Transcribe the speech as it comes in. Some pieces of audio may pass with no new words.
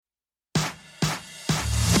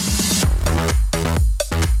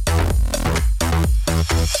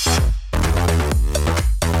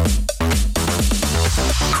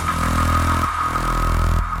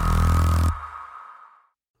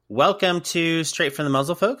Welcome to Straight from the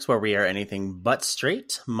Muzzle, folks, where we are anything but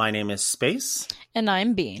straight. My name is Space. And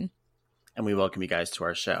I'm Bean. And we welcome you guys to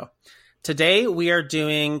our show. Today, we are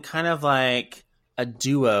doing kind of like a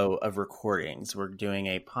duo of recordings. We're doing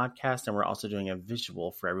a podcast, and we're also doing a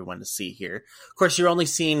visual for everyone to see here. Of course, you're only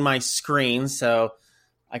seeing my screen, so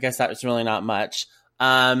I guess that was really not much.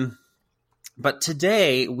 But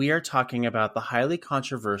today, we are talking about the highly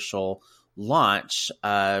controversial launch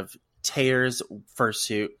of Tayer's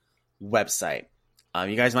Fursuit website.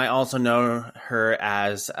 You guys might also know her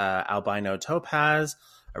as Albino Topaz,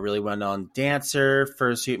 a really well-known dancer,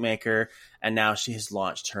 fursuit maker, and now she has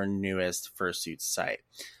launched her newest fursuit site.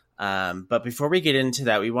 But before we get into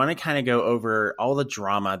that, we want to kind of go over all the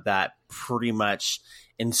drama that pretty much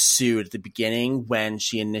ensued at the beginning when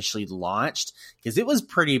she initially launched, because it was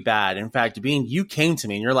pretty bad. In fact, Bean, you came to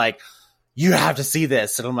me and you're like, you have to see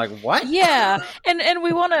this. And I'm like, what? Yeah. And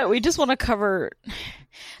we just want to cover,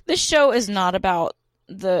 this show is not about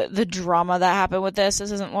the drama that happened with this.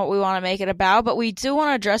 This isn't what we want to make it about, but we do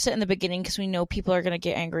want to address it in the beginning because we know people are going to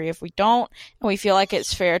get angry if we don't. And we feel like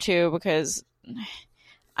it's fair too, because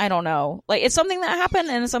I don't know, like it's something that happened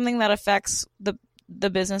and it's something that affects the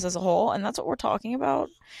business as a whole. And that's what we're talking about.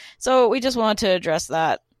 So we just wanted to address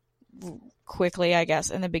that quickly, I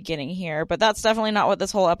guess, in the beginning here, but that's definitely not what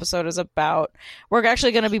this whole episode is about. We're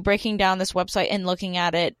actually going to be breaking down this website and looking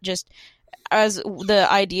at it just as the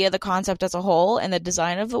idea, the concept as a whole, and the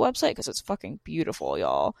design of the website, because it's fucking beautiful,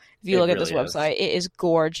 y'all. If you look at this website, it is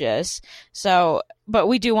gorgeous. So, but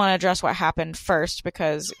we do want to address what happened first,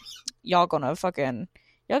 because y'all gonna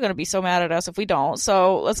be so mad at us if we don't.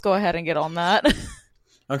 So let's go ahead and get on that.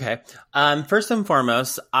 Okay. First and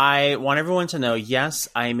foremost, I want everyone to know, yes,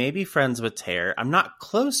 I may be friends with Tayer. I'm not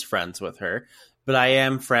close friends with her, but I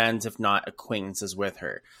am friends, if not acquaintances, with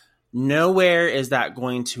her. Nowhere is that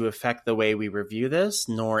going to affect the way we review this,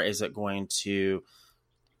 nor is it going to,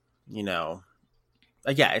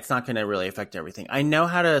 it's not going to really affect everything. I know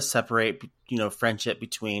how to separate, friendship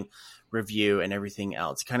between review and everything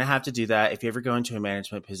else. You kind of have to do that. If you ever go into a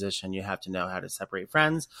management position, you have to know how to separate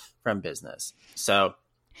friends from business. So...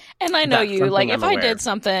 And I know you, like, if I did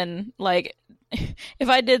something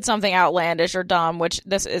outlandish or dumb, which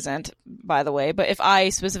this isn't, by the way, but if I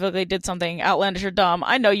specifically did something outlandish or dumb,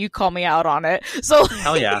 I know you call me out on it. So,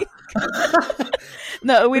 hell yeah.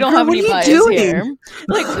 No, we don't have any bias here.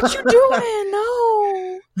 Like, what you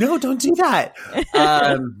doing? No, don't do that.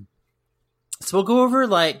 So we'll go over,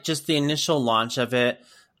 like, just the initial launch of it.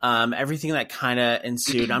 Everything that kind of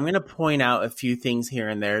ensued. I'm going to point out a few things here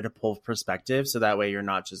and there to pull perspective, so that way you're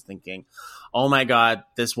not just thinking, oh my God,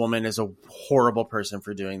 this woman is a horrible person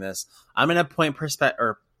for doing this. I'm going to point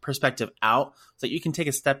perspective out so that you can take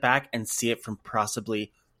a step back and see it from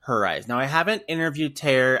possibly her eyes. Now, I haven't interviewed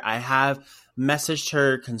Tayer. I have messaged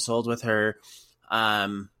her, consoled with her.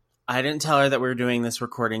 I didn't tell her that we were doing this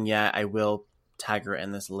recording yet. I will tag her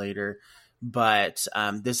in this later. But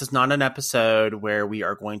this is not an episode where we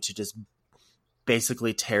are going to just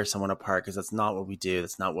basically tear someone apart, because that's not what we do.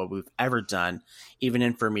 That's not what we've ever done. Even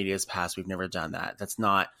in For Media's past, we've never done that. That's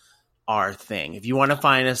not our thing. If you want to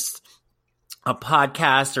find us a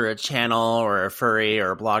podcast or a channel or a furry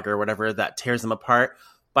or a blogger or whatever that tears them apart,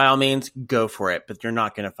 by all means, go for it. But you're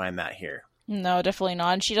not going to find that here. No, definitely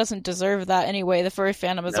not. And she doesn't deserve that anyway. The furry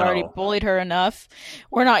fandom has already bullied her enough.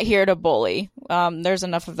 We're not here to bully. There's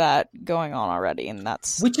enough of that going on already, and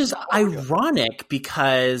which is ironic,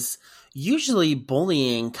 because usually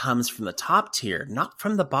bullying comes from the top tier, not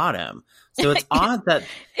from the bottom. So it's odd that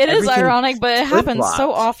it is ironic, but it happens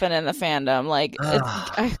so often in the fandom. Like,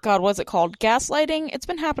 God, what's it called? Gaslighting. It's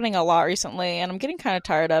been happening a lot recently, and I'm getting kind of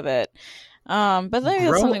tired of it. But maybe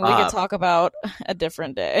that's something we could talk about a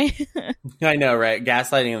different day. I know, right?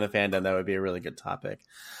 Gaslighting in the fandom, that would be a really good topic.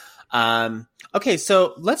 Okay,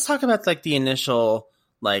 so let's talk about like the initial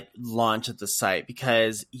launch of the site,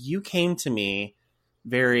 because you came to me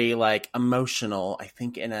very emotional, I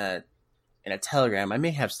think in a Telegram. I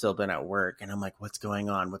may have still been at work, and I'm like, what's going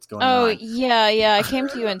on? What's going on? Oh, yeah. I came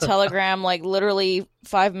to you in Telegram literally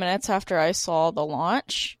 5 minutes after I saw the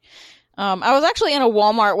launch. I was actually in a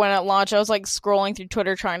Walmart when it launched. I was scrolling through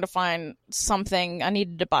Twitter trying to find something. I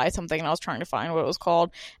needed to buy something, and I was trying to find what it was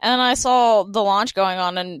called. And then I saw the launch going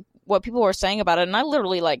on and what people were saying about it. And I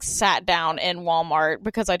literally sat down in Walmart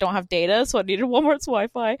because I don't have data, so I needed Walmart's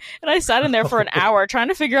Wi-Fi. And I sat in there for an hour trying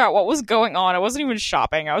to figure out what was going on. I wasn't even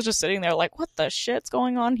shopping. I was just sitting there what the shit's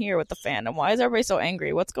going on here with the fandom? Why is everybody so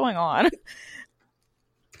angry? What's going on?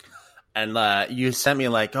 And you sent me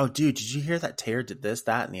oh, dude, did you hear that Tayer did this,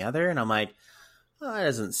 that, and the other? And I'm like, oh, that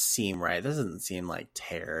doesn't seem right. This doesn't seem like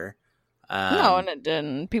Tayer. No, and it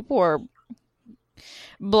didn't. People were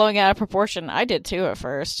blowing out of proportion. I did too at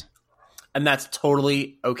first. And that's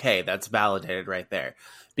totally okay. That's validated right there.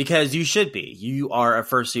 Because you should be. You are a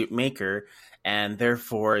fursuit maker, and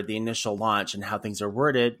therefore the initial launch and how things are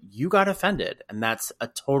worded, you got offended. And that's a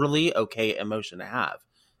totally okay emotion to have.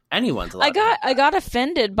 Anyone's allowed. I got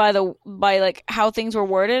offended by like how things were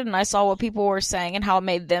worded, and I saw what people were saying and how it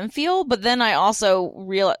made them feel. But then I also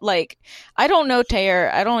realized, like, I don't know Taylor.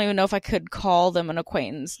 I don't even know if I could call them an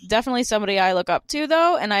acquaintance. Definitely somebody I look up to,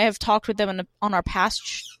 though, and I have talked with them on our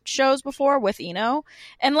past shows before with Eno,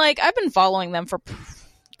 and like I've been following them for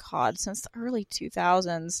since the early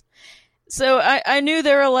 2000s. So I knew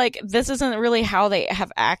they were like, this isn't really how they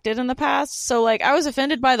have acted in the past. So like I was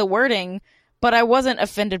offended by the wording, but I wasn't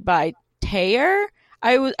offended by Taylor.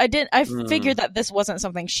 I figured that this wasn't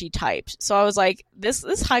something she typed. So I was like, this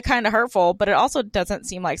is kind of hurtful, but it also doesn't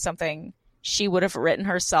seem like something she would have written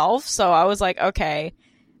herself. So I was like, okay,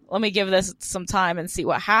 let me give this some time and see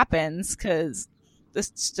what happens, because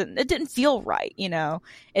it didn't feel right, you know.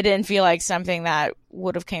 It didn't feel like something that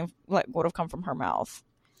would have come from her mouth.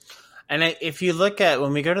 And if you look at,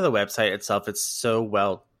 when we go to the website itself, it's so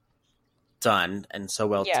well done and so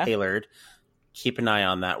well tailored. Keep an eye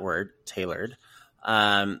on that word, tailored.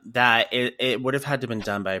 That it would have had to been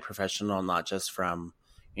done by a professional, not just from,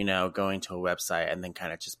 you know, going to a website and then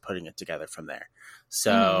kind of just putting it together from there.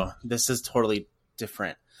 So this is totally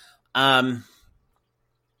different.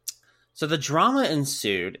 So the drama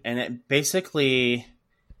ensued, and it basically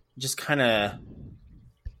just kind of,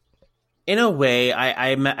 in a way,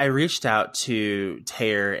 I reached out to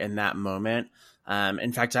Taylor in that moment.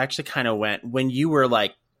 In fact, I actually kind of went, when you were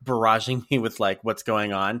like barraging me with like what's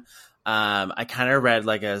going on, I kind of read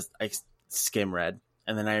like a skim read,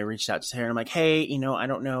 and then I reached out to Taylor and I'm like, hey, you know, I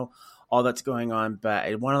don't know all that's going on, but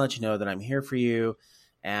I want to let you know that I'm here for you.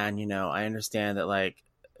 And, you know, I understand that like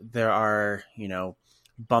there are, you know,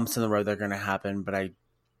 bumps in the road that are going to happen, but I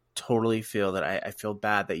totally feel that I feel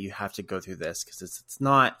bad that you have to go through this, because it's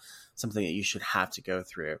not something that you should have to go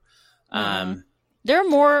through. There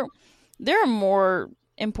are more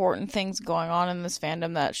important things going on in this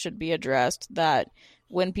fandom that should be addressed, that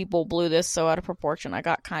when people blew this so out of proportion, I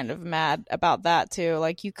got kind of mad about that too.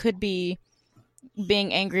 Like, you could be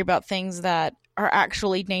being angry about things that are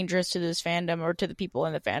actually dangerous to this fandom or to the people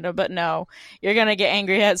in the fandom, but no, you're gonna get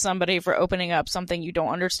angry at somebody for opening up something you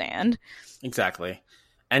don't understand. Exactly.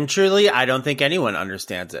 And truly, I don't think anyone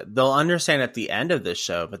understands it. They'll understand at the end of this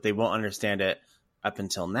show, but they won't understand it up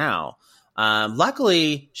until now.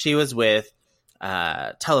 Luckily, she was with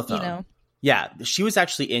Telephone. You know. Yeah, she was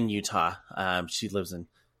actually in Utah. She lives in,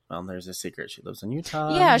 well, there's a secret. She lives in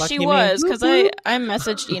Utah. Yeah, she was, because I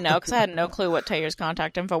messaged Eno, because I had no clue what Taylor's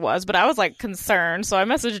contact info was, but I was like concerned, so I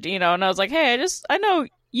messaged Eno and I was like, hey, I know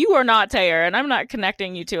you are not Taylor, and I'm not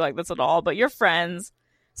connecting you two like this at all, but you're friends.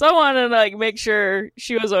 So I wanted to like make sure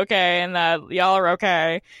she was okay and that y'all are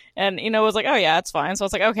okay. And Eno was like, oh yeah, it's fine. So I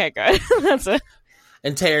was like, okay, good. That's it.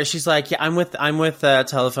 And Taylor, she's like, yeah, I'm with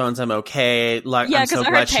Telephones. I'm okay. Like, yeah, I'm so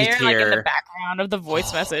glad Taylor, she's here. Like, in the background of the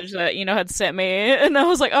voice message that Eno had sent me, and I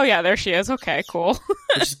was like, oh yeah, there she is. Okay, cool.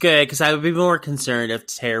 Which is good, because I would be more concerned if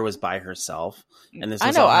Taylor was by herself and this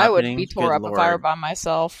was I know all I would happening. be tore up if I were by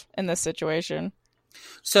myself in this situation.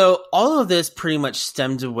 So all of this pretty much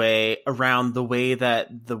stemmed away around the way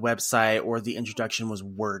that the website or the introduction was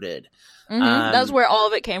worded. That's where all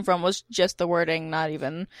of it came from, was just the wording, not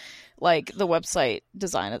even like the website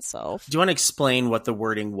design itself. Do you want to explain what the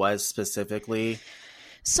wording was specifically?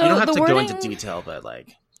 So you don't have the to wording, go into detail, but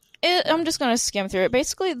like, I'm just going to skim through it.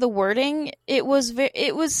 Basically, the wording, it was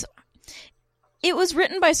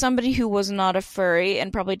written by somebody who was not a furry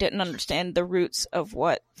and probably didn't understand the roots of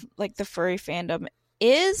what like the furry fandom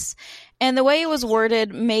is, and the way it was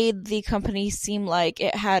worded made the company seem like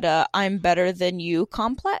it had a "I'm better than you"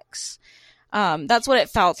 complex. That's what it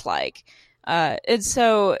felt like. And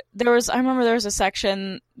so I remember there was a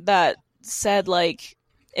section that said like,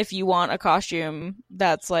 if you want a costume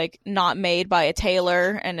that's like not made by a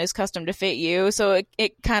tailor and is custom to fit you. So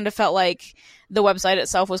it kind of felt like the website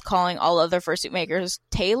itself was calling all other fursuit makers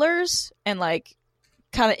tailors and like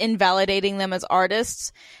kind of invalidating them as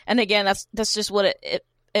artists. And again, that's just what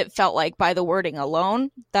it felt like by the wording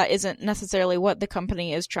alone. That isn't necessarily what the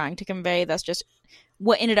company is trying to convey. That's just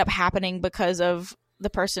what ended up happening because of the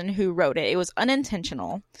person who wrote it. It was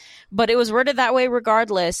unintentional, but it was worded that way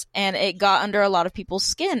regardless, and it got under a lot of people's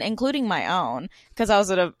skin, including my own, because I was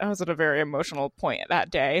at a very emotional point that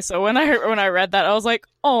day. So when I read that, I was like,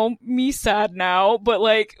 oh, me sad now. But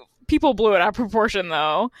like, people blew it out of proportion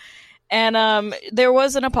though. And there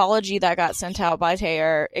was an apology that got sent out by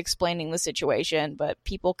Taylor explaining the situation, but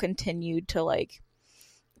people continued to like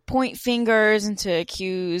point fingers and to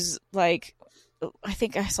accuse, like, I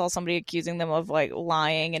think I saw somebody accusing them of like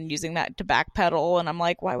lying and using that to backpedal, and I'm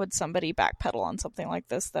like, why would somebody backpedal on something like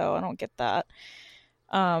this though? I don't get that.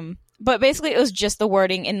 But basically it was just the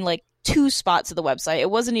wording in like 2 spots of the website. It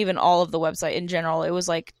wasn't even all of the website in general. It was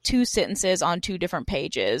like 2 sentences on 2 different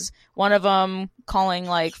pages. One of them calling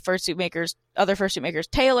like other fursuit makers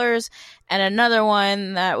tailors, and another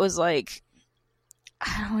one that was like,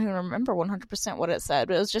 I don't even remember 100% what it said,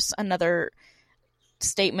 but it was just another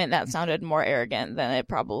statement that sounded more arrogant than it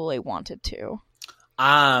probably wanted to.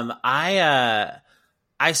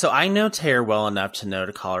 So I know Tara well enough to know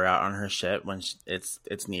to call her out on her shit when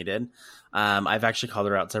it's needed. I've actually called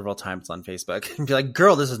her out several times on Facebook and be like,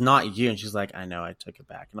 "Girl, this is not you," and she's like, "I know, I took it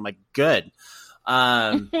back," and I'm like, "Good."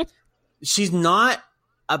 She's not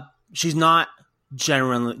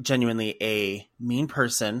genuinely a mean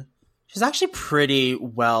person. She's actually pretty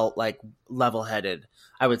well, like, level-headed,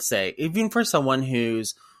 I would say. Even for someone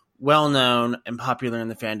who's well-known and popular in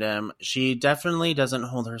the fandom, she definitely doesn't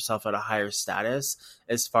hold herself at a higher status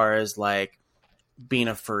as far as, like, being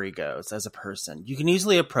a furry goes as a person. You can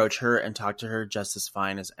easily approach her and talk to her just as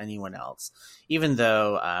fine as anyone else, even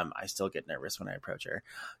though I still get nervous when I approach her,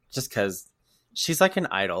 just because she's like an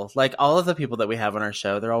idol. Like, all of the people that we have on our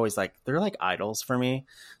show, they're like idols for me.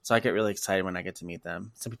 So I get really excited when I get to meet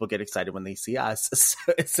them. Some people get excited when they see us.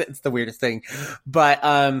 So it's the weirdest thing.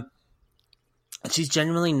 But she's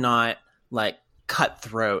genuinely not like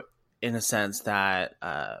cutthroat in a sense that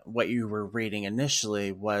what you were reading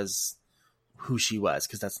initially was who she was,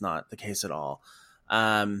 because that's not the case at all.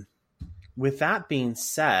 With that being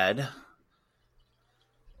said,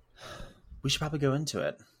 we should probably go into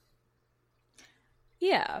it.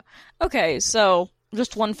 Yeah. Okay, so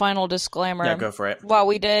just one final disclaimer. Yeah, go for it. While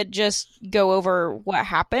we did just go over what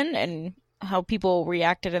happened and how people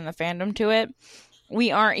reacted in the fandom to it, we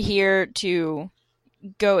aren't here to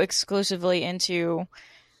go exclusively into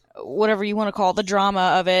whatever you want to call the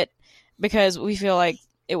drama of it, because we feel like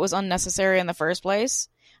it was unnecessary in the first place.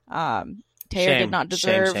 Taya did not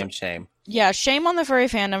deserve... Shame. Yeah, shame on the furry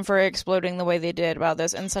fandom for exploding the way they did about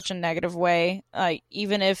this in such a negative way.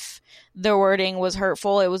 Even if the wording was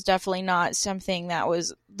hurtful, it was definitely not something that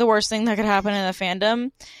was the worst thing that could happen in the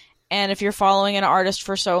fandom. And if you're following an artist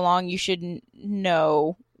for so long, you should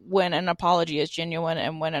know when an apology is genuine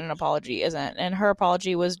and when an apology isn't. And her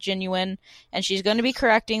apology was genuine, and she's going to be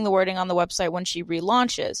correcting the wording on the website when she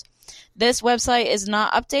relaunches. This website is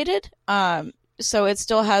not updated, so it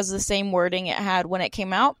still has the same wording it had when it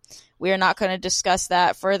came out. We are not going to discuss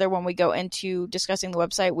that further when we go into discussing the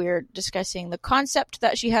website. We're discussing the concept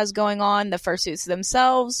that she has going on, the fursuits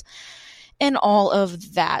themselves, and all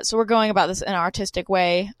of that. So we're going about this in an artistic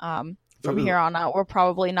way. From here on out, we're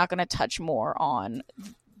probably not going to touch more on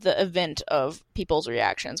the event of people's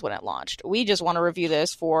reactions when it launched. We just want to review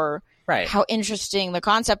this for how interesting the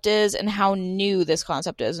concept is and how new this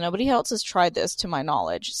concept is. Nobody else has tried this, to my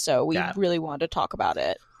knowledge, so we really wanted to talk about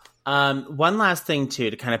it. One last thing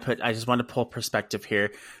too, to kind of I just want to pull perspective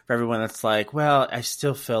here for everyone that's like, well, I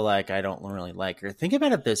still feel like I don't really like her. Think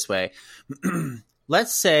about it this way.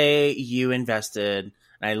 Let's say you invested,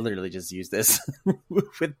 and I literally just used this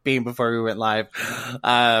with Beam before we went live.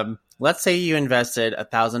 Let's say you invested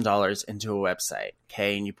 $1,000 into a website,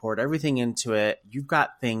 okay, and you poured everything into it. You've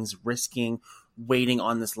got things waiting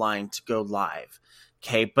on this line to go live,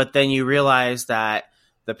 okay, but then you realize that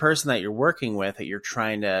the person that you're working with, that you're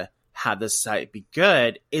trying to have this site be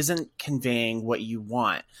good, isn't conveying what you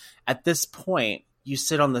want. At this point, you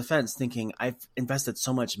sit on the fence thinking, I've invested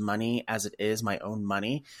so much money as it is, my own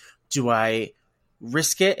money. Do I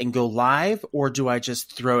risk it and go live, or do I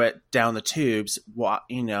just throw it down the tubes,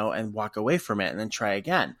 and walk away from it and then try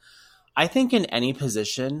again? I think in any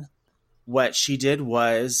position, what she did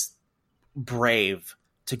was brave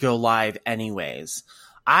to go live anyways.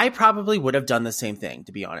 I probably would have done the same thing,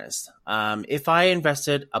 to be honest. If I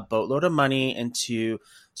invested a boatload of money into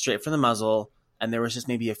Straight from the Muzzle and there was just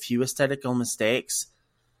maybe a few aesthetical mistakes,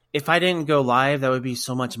 if I didn't go live, that would be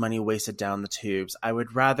so much money wasted down the tubes. I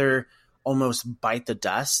would rather almost bite the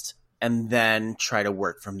dust and then try to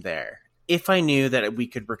work from there, if I knew that we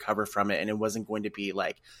could recover from it and it wasn't going to be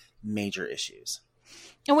like major issues.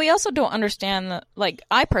 And we also don't understand,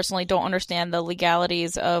 I personally don't understand the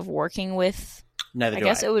legalities of working with... Neither do I. I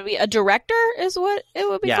guess it would be a director is what it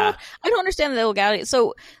would be called. I don't understand the legality.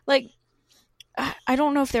 So, I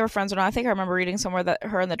don't know if they were friends or not. I think I remember reading somewhere that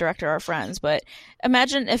her and the director are friends. But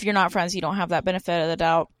imagine if you're not friends, you don't have that benefit of the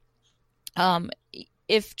doubt.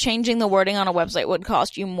 If changing the wording on a website would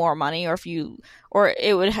cost you more money, or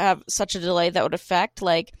it would have such a delay that would affect,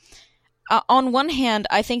 on one hand,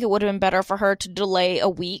 I think it would have been better for her to delay a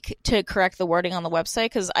week to correct the wording on the website,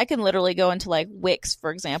 because I can literally go into like Wix,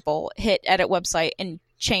 for example, hit edit website and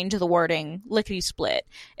change the wording lickety split.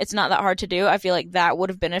 It's not that hard to do. I feel like that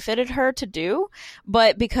would have benefited her to do,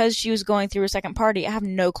 but because she was going through a second party, I have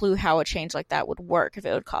no clue how a change like that would work, if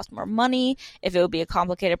it would cost more money, if it would be a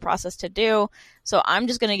complicated process to do. So I'm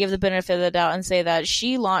just going to give the benefit of the doubt and say that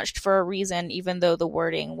she launched for a reason, even though the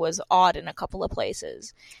wording was odd in a couple of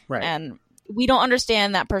places. Right. And we don't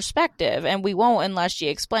understand that perspective, and we won't unless she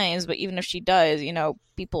explains, but even if she does,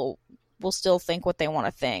 people will still think what they want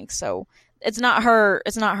to think. So it's not her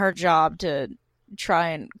job to try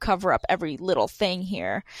and cover up every little thing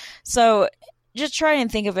here. So just try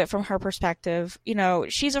and think of it from her perspective.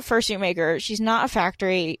 She's a fursuit maker. She's not a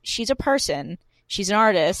factory. She's a person. She's an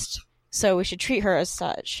artist. So we should treat her as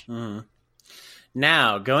such. Mm.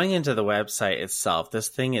 Now, going into the website itself, this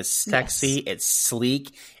thing is sexy. Yes. It's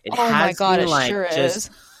sleek. It my God, it sure is.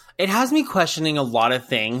 It has me questioning a lot of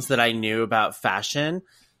things that I knew about fashion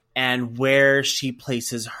and where she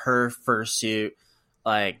places her fursuit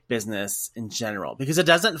business in general, because it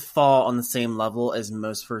doesn't fall on the same level as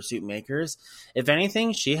most fursuit makers. If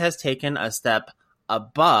anything, she has taken a step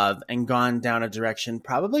above and gone down a direction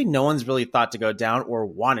probably no one's really thought to go down or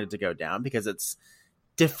wanted to go down, because it's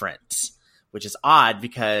different, which is odd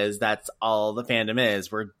because that's all the fandom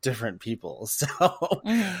is. We're different people. So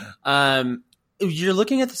you're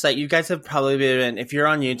looking at the site. You guys have probably been, if you're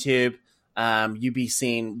on YouTube, you'd be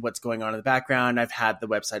seeing what's going on in the background. I've had the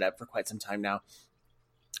website up for quite some time now,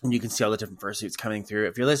 and you can see all the different fursuits coming through.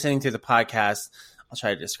 If you're listening through the podcast, I'll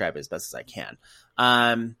try to describe it as best as I can.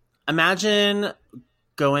 Imagine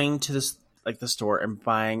going to the store and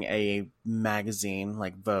buying a magazine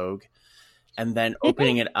like Vogue, and then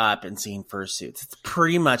opening it up and seeing fursuits. It's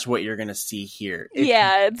pretty much what you're going to see here.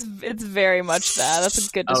 It's very much that. That's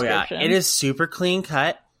a good description. Oh, yeah. It is super clean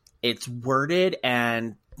cut. It's worded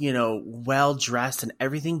and, well dressed and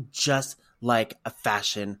everything, just like a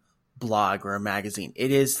fashion blog or a magazine.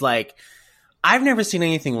 It is I've never seen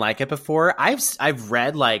anything like it before. I've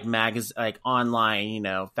read online,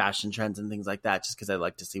 fashion trends and things like that, just because I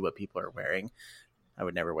like to see what people are wearing. I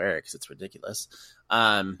would never wear it because it's ridiculous.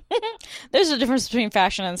 There's a difference between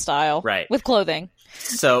fashion and style, right? With clothing.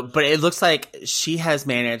 So, but it looks like she has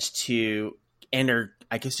managed to intertwine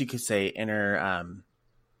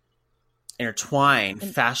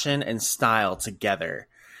fashion and style together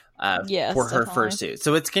for her fursuit.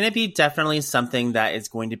 So it's going to be definitely something that is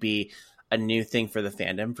going to be a new thing for the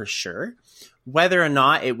fandom for sure. Whether or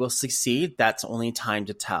not it will succeed, that's only time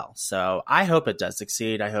to tell. So I hope it does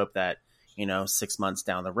succeed. I hope that 6 months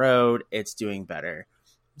down the road, it's doing better.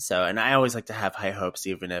 So, and I always like to have high hopes,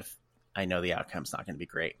 even if I know the outcome's not going to be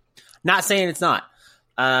great. Not saying it's not.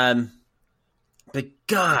 But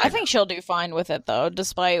God, I think she'll do fine with it, though,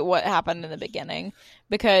 despite what happened in the beginning,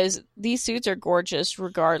 because these suits are gorgeous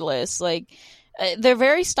regardless. They're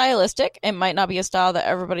very stylistic. It might not be a style that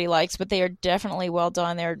everybody likes, but they are definitely well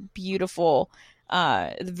done. They're beautiful.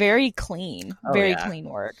 Very clean, clean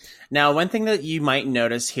work. Now, one thing that you might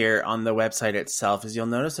notice here on the website itself is you'll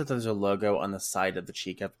notice that there's a logo on the side of the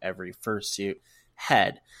cheek of every fursuit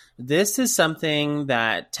head. This is something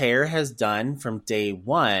that Taylor has done from day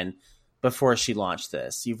one before she launched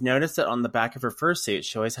this. You've noticed that on the back of her fursuit,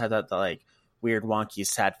 she always had that weird, wonky,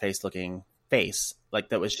 sad face looking face,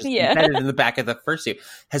 that was just embedded in the back of the fursuit,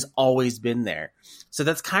 has always been there. So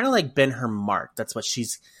that's kind of been her mark. That's what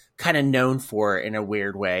she's kind of known for in a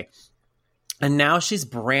weird way. And now she's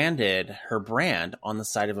branded her brand on the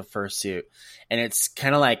side of a fursuit, and it's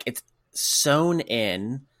kind of it's sewn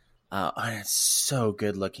in, and it's so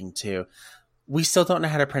good looking too. We still don't know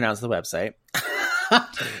how to pronounce the website.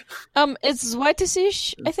 It's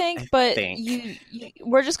Zweitasisch, I think, but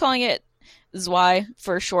we're just calling it Zwei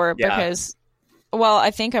for short because, well,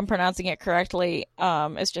 I think I'm pronouncing it correctly.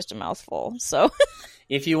 It's just a mouthful, so.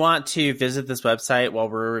 If you want to visit this website while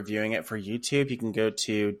we're reviewing it for YouTube, you can go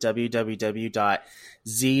to www.zweit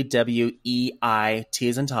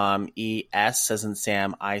as in Tom, es as in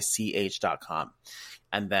Sam, ich.com.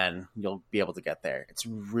 And then you'll be able to get there. It's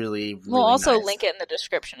really, really We'll also nice. link it in the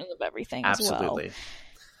description of everything Absolutely. as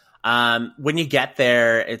well. When you get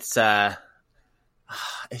there, it's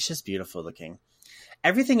just beautiful looking.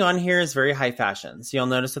 Everything on here is very high fashion. So you'll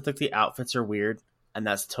notice that the outfits are weird, and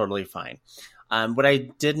that's totally fine. What I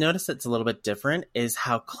did notice that's a little bit different is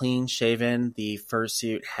how clean shaven the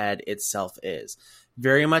fursuit head itself is.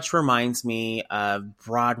 Very much reminds me of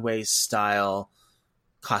Broadway style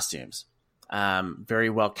costumes. Very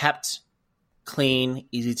well kept, clean,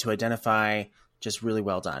 easy to identify, just really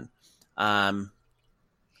well done.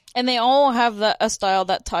 And they all have a style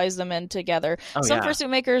that ties them in together. Oh, Some yeah. fursuit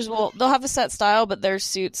makers they'll have a set style, but their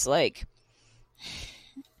suits, like,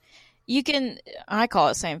 I call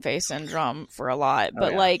it same face syndrome for a lot,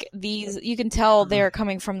 but yeah. like these, you can tell they're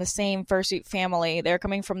coming from the same fursuit family. They're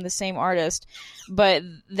coming from the same artist, but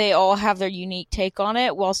they all have their unique take on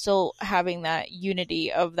it while still having that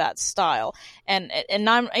unity of that style. And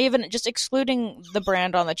I'm even just excluding the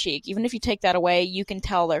brand on the cheek. Even if you take that away, you can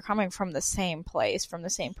tell they're coming from the same place, from the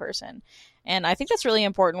same person. And I think that's really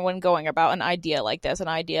important when going about an idea like this, an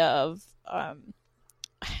idea of,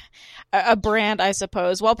 a brand, I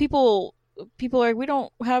suppose. While people are like, we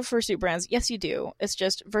don't have fursuit brands. Yes, you do. It's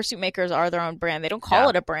just fursuit makers are their own brand. They don't call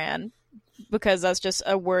it a brand because that's just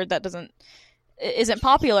a word that isn't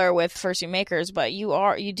popular with fursuit makers. But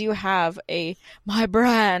you do have my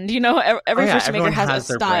brand. You know, every fursuit maker has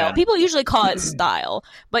a style. Brand. People usually call it style,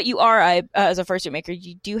 but you are as a fursuit maker,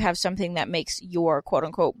 you do have something that makes your quote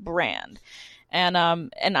unquote brand. And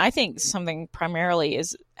I think something primarily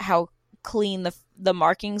is how clean the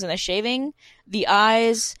markings and the shaving, the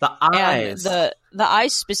eyes, and the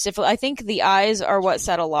eyes specifically. I think the eyes are what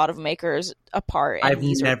set a lot of makers apart. And I've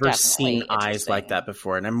never seen eyes like that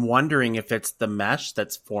before, and I'm wondering if it's the mesh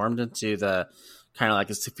that's formed into the kind of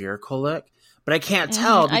like a spherical look. But I can't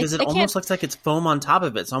tell because it almost looks like it's foam on top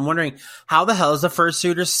of it. So I'm wondering, how the hell does the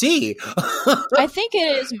fursuiter see? I think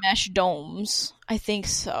it is mesh domes. I think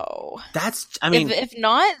so. If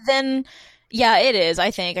not, then yeah, it is.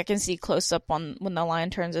 I think I can see close up on when the lion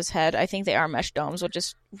turns his head. I think they are mesh domes, which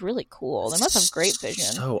is really cool. They must have great vision.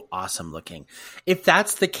 So awesome looking. If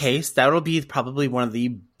that's the case, that'll be probably one of the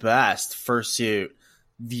best fursuit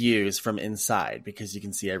views from inside because you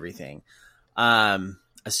can see everything.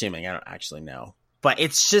 Assuming, I don't actually know. But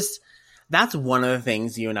it's just, that's one of the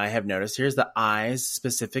things you and I have noticed here is the eyes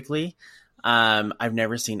specifically. I've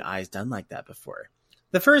never seen eyes done like that before.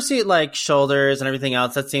 The fursuit, like shoulders and everything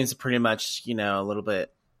else, that seems pretty much, a little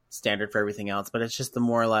bit standard for everything else. But it's just the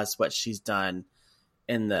more or less what she's done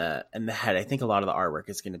in the head. I think a lot of the artwork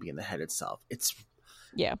is going to be in the head itself.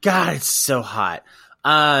 God, it's so hot.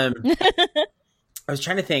 I was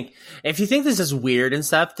trying to think if you think this is weird and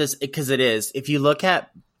stuff, because it is. If you look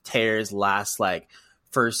at Taylor's last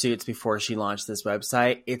fursuits before she launched this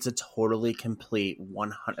website, it's a totally complete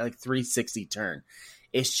 360 turn.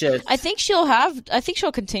 It's just, I think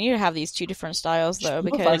she'll continue to have these two different styles though,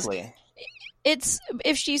 because it's,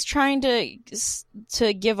 if she's trying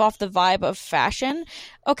to give off the vibe of fashion.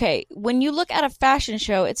 Okay, when you look at a fashion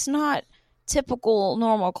show, it's not typical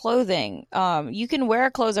normal clothing. You can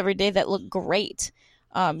wear clothes every day that look great.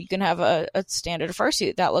 You can have a standard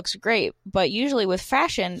fursuit that looks great, but usually with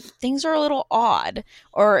fashion, things are a little odd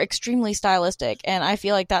or extremely stylistic, and I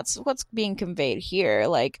feel like that's what's being conveyed here.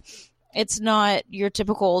 Like, it's not your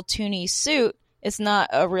typical toony suit. It's not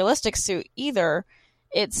a realistic suit either.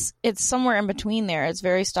 It's somewhere in between there. It's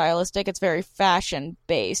very stylistic. It's very fashion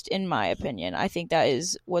based, in my opinion. I think that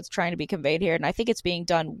is what's trying to be conveyed here, and I think it's being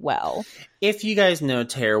done well. If you guys know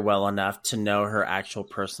Tara well enough to know her actual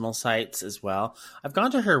personal sites as well, I've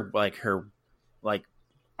gone to her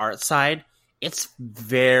art side. It's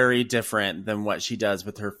very different than what she does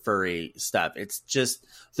with her furry stuff. It's just,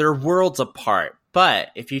 they're worlds apart. But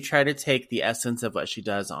if you try to take the essence of what she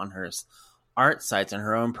does on her art sites and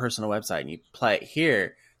her own personal website and you play it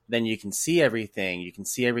here, then you can see everything. You can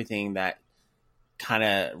see everything that kind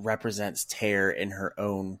of represents Tara in her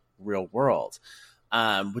own real world,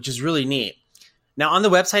 which is really neat. Now, on the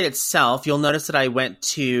website itself, you'll notice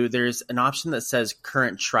that there's an option that says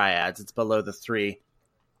current triads. It's below the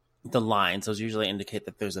lines. Those usually indicate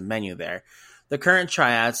that there's a menu there. The current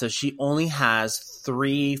triad, so she only has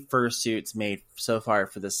 3 fursuits made so far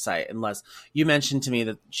for this site, unless you mentioned to me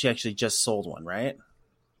that she actually just sold one, right?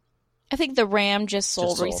 I think the Ram just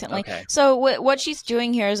sold recently. Okay. So what she's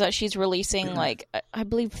doing here is that she's releasing I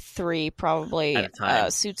believe 3 probably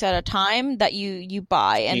suits at a time that you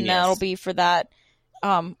buy, and that'll be for that.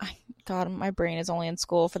 God, my brain is only in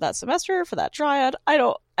school for that semester, for that triad. I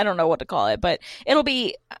don't know what to call it, but it'll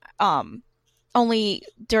be only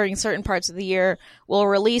during certain parts of the year we'll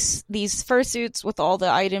release these fursuits with all the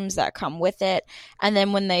items that come with it, and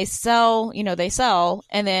then when they sell, they sell,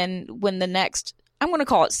 and then when the next, I'm going to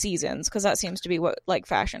call it seasons because that seems to be what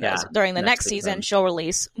fashion is. During the next season, she'll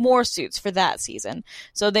release more suits for that season.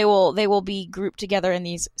 So they will be grouped together in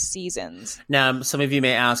these seasons. Now, some of you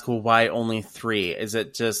may ask, well, why only 3? Is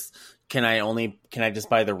it just, can I just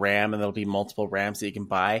buy the Ram and there'll be multiple Rams that you can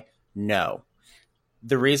buy? No.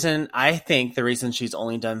 I think the reason she's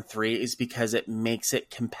only done 3 is because it makes it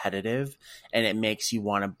competitive and it makes you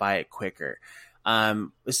want to buy it quicker.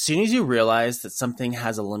 As soon as you realize that something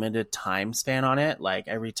has a limited time span on it, like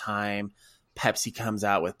every time Pepsi comes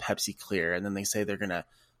out with Pepsi Clear, and then they say they're going to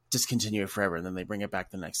discontinue it forever, and then they bring it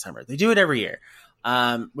back the next summer. They do it every year,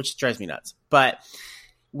 which drives me nuts. But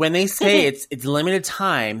when they say it's limited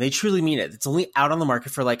time, they truly mean it. It's only out on the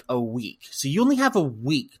market for like a week. So you only have a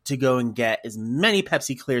week to go and get as many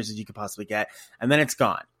Pepsi Clears as you could possibly get, and then it's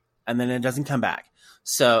gone. And then it doesn't come back.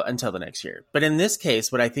 So until the next year. But in this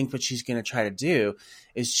case, what I think what she's going to try to do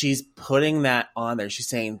is she's putting that on there. She's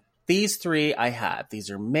saying, these 3 I have. These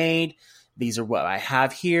are made. These are what I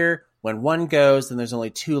have here. When one goes, then there's only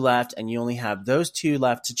 2 left, and you only have those 2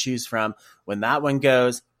 left to choose from. When that one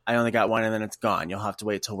goes, I only got 1, and then it's gone. You'll have to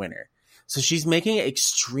wait till winter. So she's making it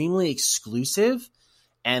extremely exclusive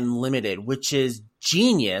and limited, which is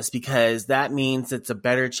genius because that means it's a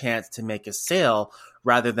better chance to make a sale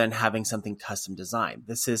rather than having something custom designed.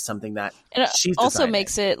 This is something that she's also designing.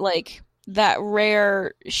 makes it like that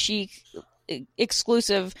rare, chic,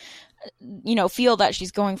 exclusive, feel that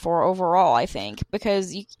she's going for overall, I think,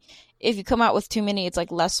 because if you come out with too many, it's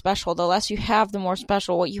like less special. The less you have, the more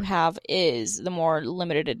special what you have is, the more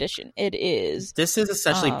limited edition it is. This is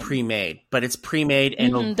essentially pre-made, but it's pre-made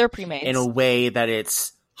they're pre-made in a way that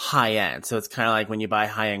it's high-end. So it's kind of like when you buy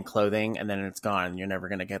high-end clothing and then it's gone, and you're never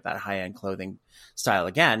going to get that high-end clothing style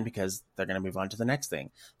again because they're going to move on to the next thing.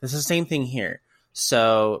 This is the same thing here.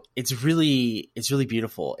 So it's really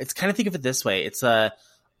beautiful. It's kind of, think of it this way. It's a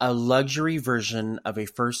luxury version of a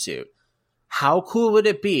fursuit. How cool would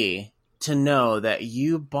it be to know that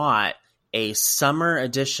you bought a summer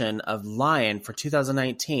edition of Lion for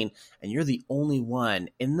 2019 and you're the only one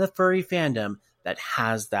in the furry fandom that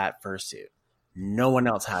has that fursuit? No one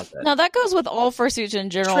else has it. Now that goes with all fursuits in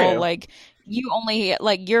general. True. Like you only,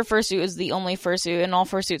 like your fursuit is the only fursuit, and all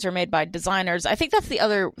fursuits are made by designers. I think that's the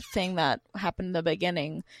other thing that happened in the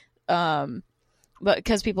beginning. But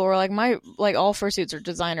because people were like, all fursuits are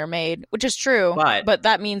designer made, which is true. But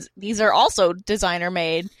that means these are also designer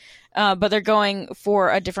made, but they're going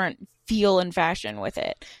for a different feel and fashion with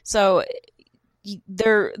it. So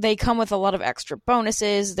they come with a lot of extra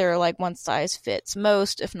bonuses. They're like one size fits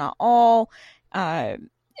most, if not all.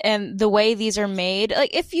 And the way these are made,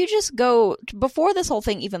 like if you just go before this whole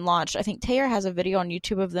thing even launched, I think Taylor has a video on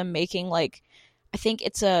YouTube of them making like, I think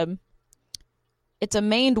it's a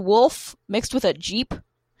maned wolf mixed with a Jeep.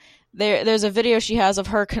 There's a video she has of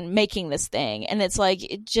her making this thing, and it's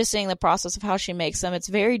like just seeing the process of how she makes them. It's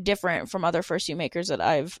very different from other fursuit makers that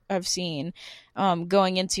I've seen,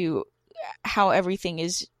 going into how everything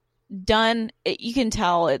is done. You can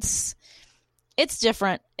tell it's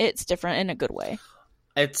different. It's different in a good way.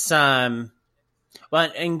 It's well,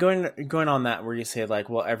 and going on that where you say like,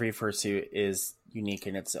 well, every fursuit is unique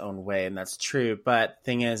in its own way, and that's true. But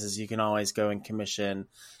thing is you can always go and commission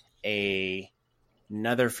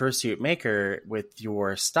another fursuit maker with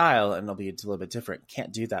your style, and it'll be a little bit different.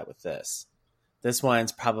 Can't do that with this. This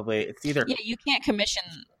one's probably, it's either you can't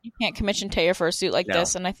commission Taylor for a suit like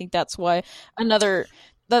this, and I think that's why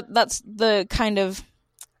that's the kind of.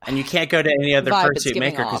 And you can't go to any other fursuit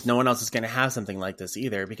maker because no one else is going to have something like this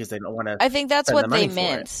either because they don't want to. I think that's what they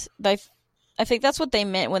meant. I think that's what they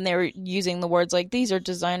meant when they were using the words like, these are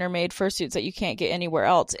designer-made fursuits that you can't get anywhere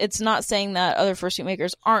else. It's not saying that other fursuit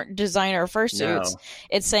makers aren't designer fursuits. No.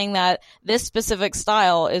 It's saying that this specific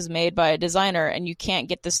style is made by a designer and you can't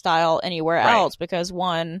get this style anywhere else because,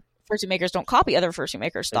 one, fursuit makers don't copy other fursuit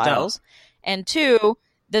makers' styles. And two,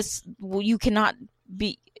 you cannot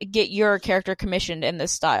get your character commissioned in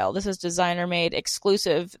this style. This is designer made,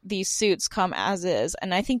 exclusive. These suits come as is,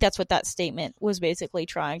 and I think that's what that statement was basically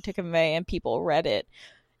trying to convey, and people read it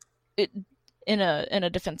in a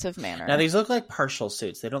defensive manner. Now these look like partial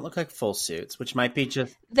suits. They don't look like full suits, which might be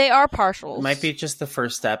just they are partials. Might be just the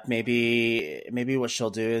first step. Maybe what she'll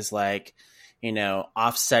do is like,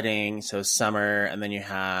 offsetting. So summer, and then you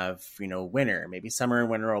have winter. Maybe summer and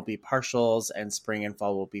winter will be partials, and spring and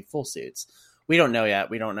fall will be full suits. We don't know yet.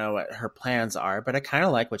 We don't know what her plans are, but I kind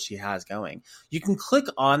of like what she has going. You can click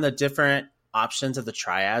on the different options of the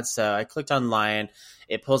triad. So I clicked on Lion.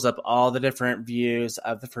 It pulls up all the different views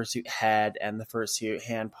of the fursuit head and the fursuit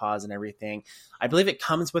hand paws and everything. I believe it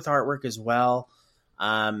comes with artwork as well.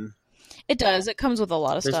 It does. It comes with a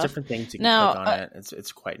lot of stuff. There's different things you can click on it.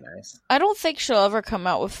 It's quite nice. I don't think she'll ever come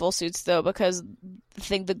out with full suits, though, because I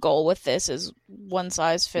think the goal with this is one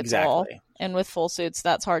size fits all. And with full suits,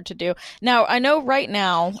 that's hard to do. Now, I know right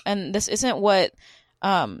now, and this isn't what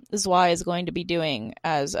Zwei is going to be doing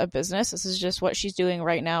as a business. This is just what she's doing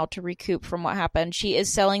right now to recoup from what happened. She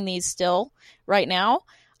is selling these still right now.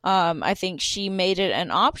 I think she made it an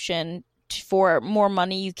option for more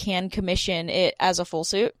money. You can commission it as a full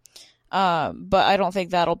suit. But I don't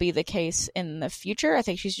think that'll be the case in the future. I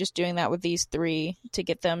think she's just doing that with these 3 to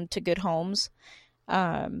get them to good homes.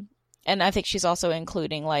 And I think she's also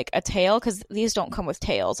including like a tail, because these don't come with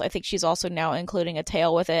tails. I think she's also now including a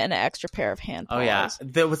tail with it and an extra pair of hand paws. Oh yeah,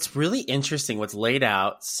 what's really interesting, what's laid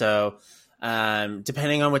out. So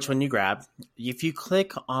depending on which one you grab, if you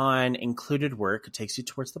click on included work, it takes you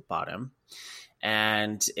towards the bottom,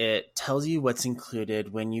 and it tells you what's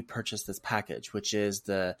included when you purchase this package, which is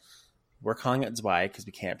we're calling it Zwei because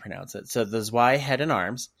we can't pronounce it. So the Zwei head and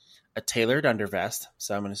arms, a tailored undervest.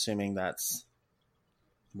 So I'm assuming that's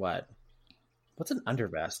what's an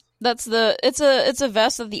undervest? That's it's a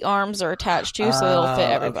vest that the arms are attached to, so it'll fit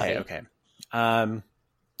everybody. Okay.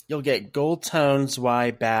 You'll get gold tone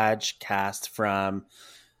Zwei badge cast from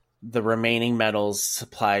the remaining metals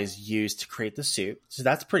supplies used to create the suit. So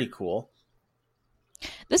that's pretty cool.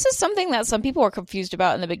 This is something that some people were confused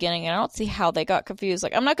about in the beginning, and I don't see how they got confused.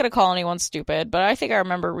 Like, I'm not going to call anyone stupid, but I think I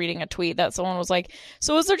remember reading a tweet that someone was like,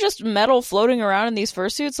 so is there just metal floating around in these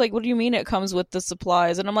fursuits? Like, what do you mean it comes with the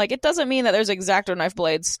supplies? And I'm like, it doesn't mean that there's X-Acto knife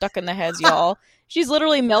blades stuck in the heads, y'all. She's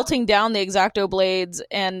literally melting down the X-Acto blades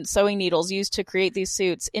and sewing needles used to create these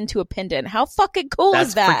suits into a pendant. How fucking cool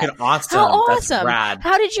is that? That's freaking awesome. How awesome. That's rad.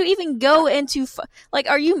 How did you even go into... like,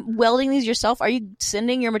 are you welding these yourself? Are you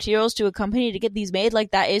sending your materials to a company to get these made?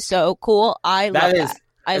 Like, that is so cool. I love that.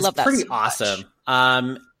 I love that. Pretty so awesome.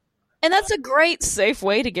 And that's a great, safe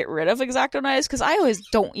way to get rid of X-Acto knives, because I always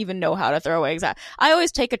don't even know how to throw away X-Acto. I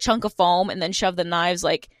always take a chunk of foam and then shove the knives,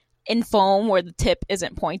 like, in foam where the tip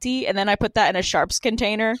isn't pointy, and then I put that in a sharps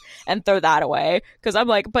container and throw that away, because I'm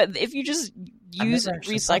like, but if you just use and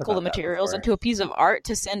recycle the materials into a piece of art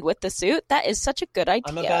to send with the suit, that is such a good idea.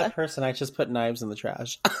 I'm a bad person. I just put knives in the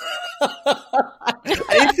trash. I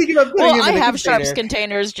didn't think about putting well, I have sharps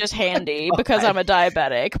containers just handy because I'm a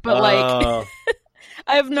diabetic, but like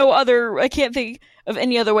I have no other, I can't think of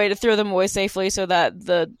any other way to throw them away safely so that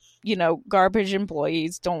the, garbage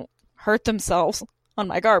employees don't hurt themselves on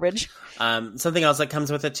my garbage. Something else that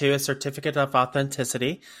comes with it too is certificate of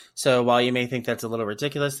authenticity. So while you may think that's a little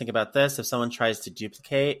ridiculous, think about this. If someone tries to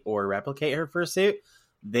duplicate or replicate her fursuit,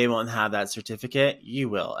 they won't have that certificate. You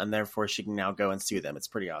will, and therefore she can now go and sue them. It's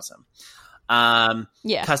pretty awesome.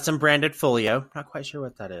 Custom branded folio. Not quite sure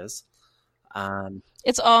what that is.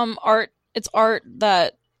 It's art. It's art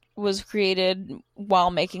that was created while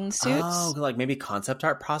making suits. Oh, like maybe concept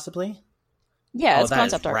art, possibly. Yeah, it's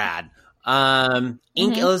concept art. Rad.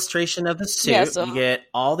 Ink illustration of the suit. Yeah, so... You get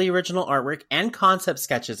all the original artwork and concept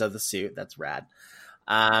sketches of the suit. That's rad.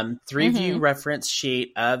 3-view reference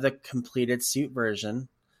sheet of the completed suit version,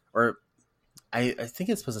 or I think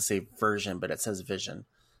it's supposed to say version, but it says vision.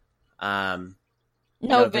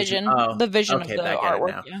 No, vision. Oh, the vision of the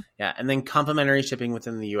artwork. Yeah, and then complimentary shipping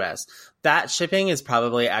within the U.S. That shipping is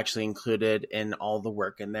probably actually included in all the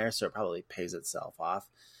work in there, so it probably pays itself off.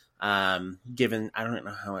 Given I don't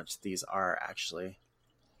know how much these are actually.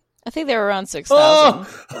 I think they're around 6,000.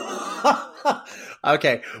 Oh!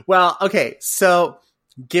 Okay. So,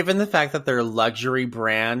 given the fact that they're luxury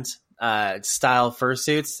brand style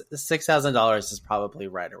fursuits, $6,000 is probably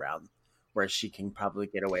right around where she can probably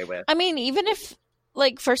get away with. I mean, even if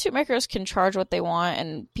like fursuit makers can charge what they want,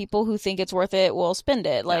 and people who think it's worth it will spend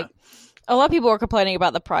it. Like a lot of people are complaining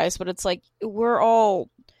about the price, but it's like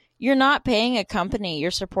you're not paying a company,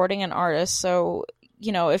 you're supporting an artist. So,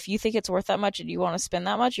 if you think it's worth that much and you want to spend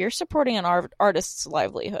that much, you're supporting an artist's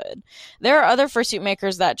livelihood. There are other fursuit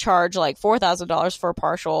makers that charge like $4,000 for a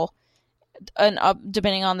partial, and up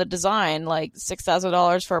depending on the design, like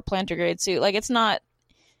 $6,000 for a planter grade suit. Like, it's not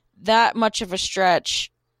that much of a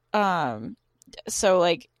stretch. So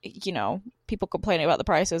like, people complaining about the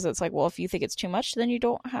prices. It's like, well, if you think it's too much, then you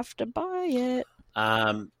don't have to buy it.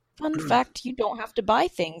 Fun fact, you don't have to buy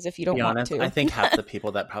things if you don't want to. I think half the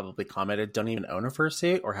people that probably commented don't even own a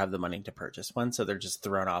fursuit or have the money to purchase one, so they're just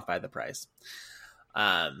thrown off by the price.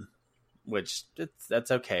 Which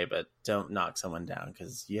that's okay, but don't knock someone down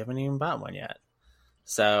because you haven't even bought one yet.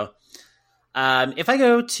 So, if I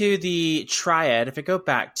go to the Triad, if I go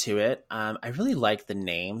back to it, I really like the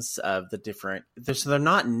names of the different. So they're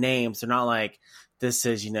not names. They're not like this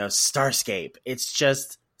is Starscape. It's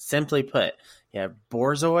just simply put. You have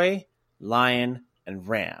Borzoi, Lion, and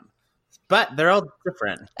Ram. But they're all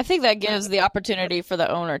different. I think that gives the opportunity for the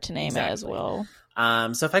owner to name it as well.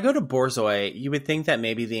 So if I go to Borzoi, you would think that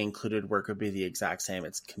maybe the included work would be the exact same.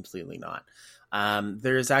 It's completely not.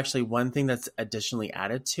 There is actually one thing that's additionally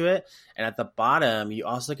added to it. And at the bottom, you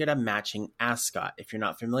also get a matching ascot. If you're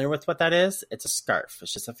not familiar with what that is, it's a scarf.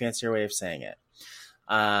 It's just a fancier way of saying it.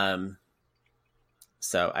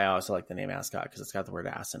 So I also like the name ascot because it's got the word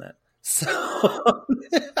ass in it. So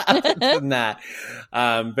other than that,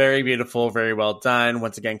 very beautiful, very well done.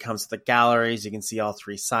 Once again, comes with the galleries. You can see all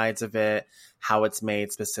three sides of it, how it's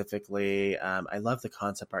made specifically. I love the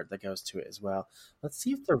concept art that goes to it as well. Let's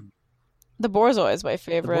see if The Borzoi is my the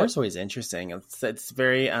favorite. Borzoi is interesting. It's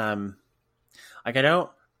very like I don't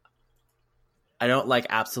like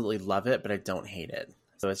absolutely love it, but I don't hate it.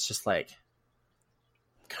 So it's just like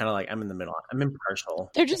kind of like I'm in the middle. I'm impartial.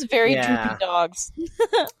 They're just very Yeah. droopy dogs.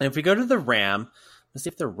 And if we go to the RAM, let's see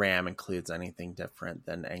if the RAM includes anything different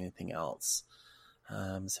than anything else.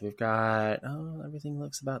 So we've got, everything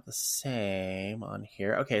looks about the same on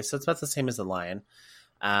here. Okay, so it's about the same as the Lion.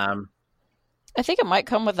 I think it might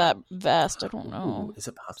come with that vest. I don't know. Ooh, is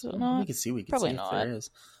it possible? Is it not? We can see. We can Probably see not. if there is.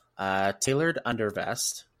 Tailored under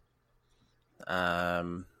vest.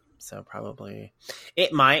 So probably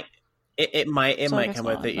it might. It might So I might guess come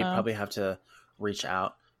with not, it. You'd no. probably have to reach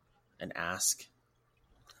out and ask.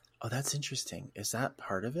 Oh, that's interesting. Is that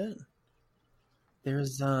part of it?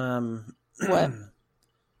 There's What?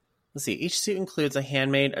 Let's see. Each suit includes a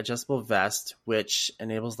handmade adjustable vest, which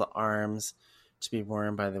enables the arms to be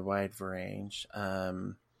worn by the wide range.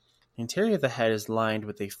 The interior of the head is lined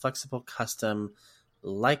with a flexible custom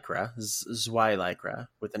lycra, Zwei lycra,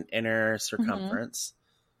 with an inner circumference.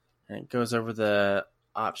 And it goes over the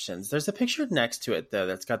options. There's a picture next to it, though,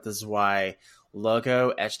 that's got the Zwei logo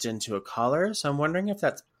etched into a collar. So I'm wondering if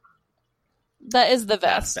that's That is the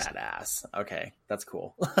vest. badass. Okay, that's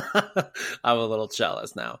cool. I'm a little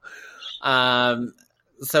jealous now.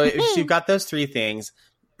 So if you've got those three things,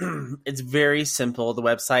 it's very simple. The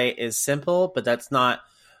website is simple, but that's not.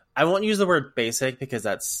 I won't use the word basic because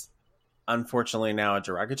that's unfortunately now a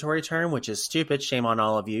derogatory term, which is stupid. Shame on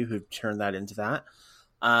all of you who turned that into that.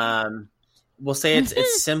 We'll say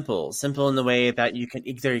it's simple in the way that you can.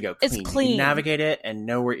 There you go. It's You clean. can navigate it and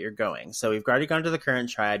know where you're going. So we've already gone to the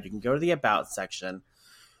current tribe. You can go to the about section,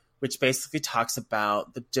 which basically talks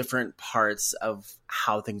about the different parts of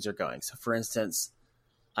how things are going. So, for instance,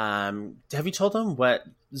 have you told them what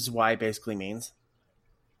Zwei basically means?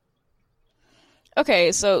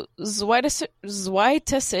 Okay, so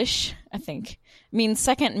Zweitessisch, I think, means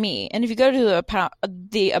second me. And if you go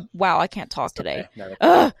to wow, I can't talk today. Okay,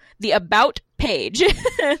 no, The about page,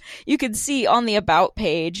 you can see on the about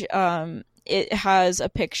page, it has a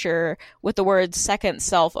picture with the word second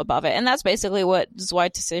self above it. And that's basically what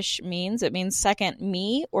Zweitessisch means. It means second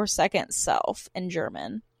me or second self in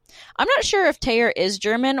German. I'm not sure if Taylor is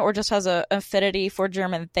German or just has an affinity for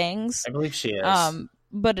German things. I believe she is.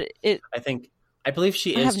 But it I believe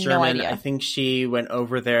she I is have no German. idea. I think she went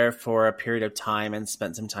over there for a period of time and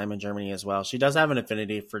spent some time in Germany as well. She does have an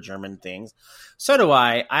affinity for German things. So do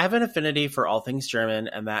I. I have an affinity for all things German,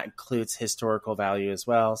 and that includes historical value as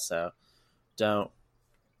well. So don't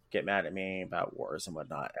get mad at me about wars and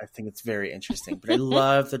whatnot. I think it's very interesting. But I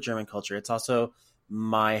love the German culture. It's also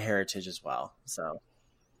my heritage as well. So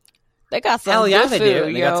they got some hell yeah, good they food, do.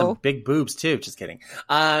 And they got yo. some big boobs too. Just kidding.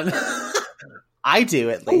 I do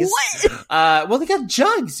at least. What? Well, they got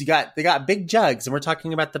jugs. They got big jugs, and we're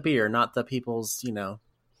talking about the beer, not the people's,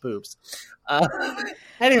 boobs.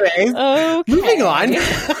 Anyways, Okay. moving on.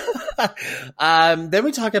 Then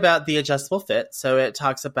we talk about the adjustable fit. So it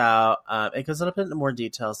talks about it goes a little bit into more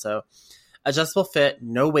detail. So adjustable fit,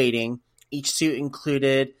 no weighting. Each suit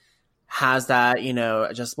included has that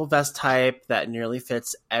adjustable vest type that nearly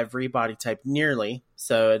fits every body type. Nearly,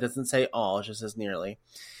 so it doesn't say all; it just says nearly.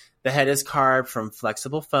 The head is carved from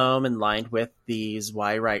flexible foam and lined with the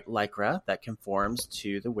Zwei lycra that conforms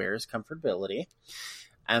to the wearer's comfortability.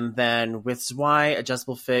 And then with Zwei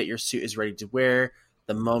adjustable fit, your suit is ready to wear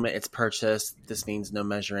the moment it's purchased. This means no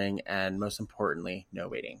measuring and, most importantly, no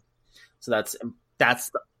weighting. So that's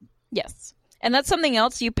Yes, and that's something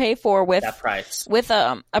else you pay for with that price.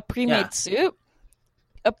 a pre-made Yeah. suit.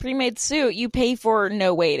 A pre-made suit, you pay for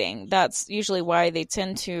no weighting. That's usually why they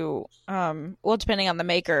tend to, depending on the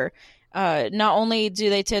maker, not only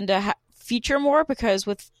do they tend to feature more, because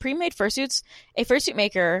with pre-made fursuits, a fursuit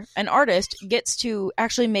maker, an artist, gets to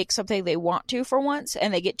actually make something they want to for once,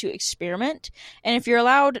 and they get to experiment. And if you're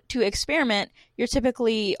allowed to experiment, you're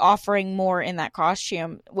typically offering more in that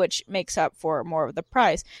costume, which makes up for more of the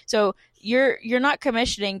price. So you're not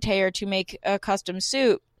commissioning Taylor to make a custom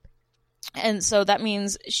suit. And so that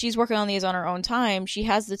means she's working on these on her own time. She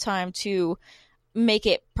has the time to make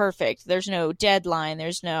it perfect. There's no deadline.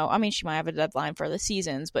 She might have a deadline for the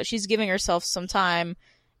seasons, but she's giving herself some time.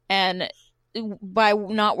 And by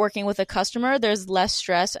not working with a customer, there's less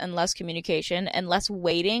stress and less communication and less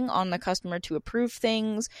waiting on the customer to approve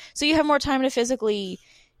things. So you have more time to physically,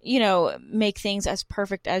 make things as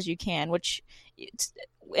perfect as you can, which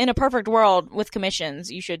in a perfect world with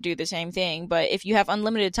commissions, you should do the same thing. But if you have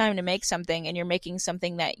unlimited time to make something and you're making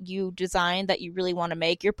something that you designed that you really want to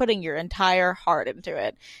make, you're putting your entire heart into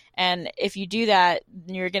it. And if you do that,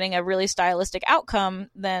 you're getting a really stylistic outcome,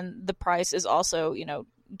 then the price is also,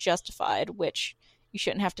 justified, which you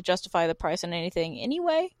shouldn't have to justify the price on anything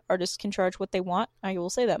anyway. Artists can charge what they want. I will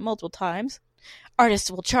say that multiple times. Artists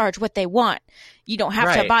will charge what they want. You don't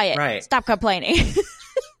have to buy it. Right. Stop complaining.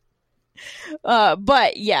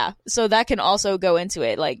 But yeah, so that can also go into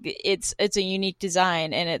it. Like it's a unique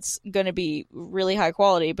design and it's going to be really high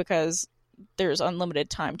quality because there's unlimited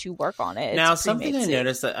time to work on it. Now, something I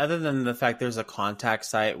noticed that other than the fact there's a contact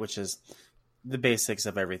site, which is the basics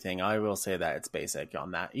of everything, I will say that it's basic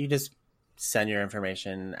on that. You just send your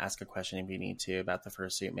information, ask a question if you need to about the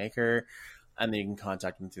fursuit maker, and then you can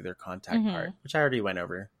contact them through their contact part, which I already went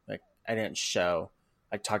over. Like I didn't talk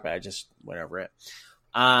about it, I just went over it.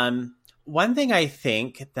 One thing I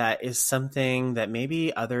think that is something that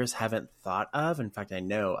maybe others haven't thought of. In fact, I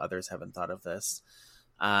know others haven't thought of this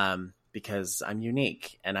because I'm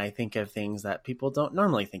unique and I think of things that people don't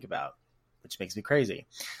normally think about, which makes me crazy.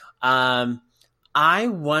 I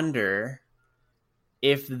wonder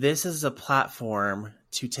if this is a platform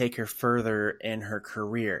to take her further in her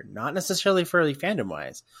career, not necessarily furry fandom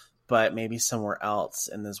wise, but maybe somewhere else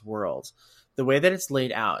in this world. The way that it's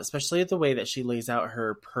laid out, especially the way that she lays out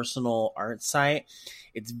her personal art site,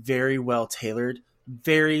 it's very well tailored,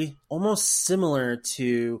 very almost similar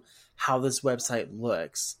to how this website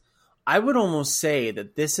looks. I would almost say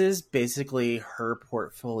that this is basically her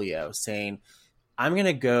portfolio saying, I'm going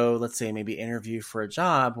to go, let's say, maybe interview for a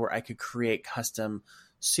job where I could create custom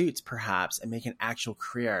suits perhaps and make an actual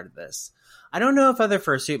career out of this. I don't know if other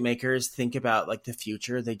fursuit makers think about like the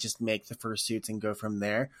future. They just make the fursuits and go from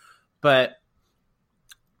there. But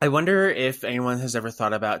I wonder if anyone has ever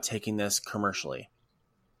thought about taking this commercially.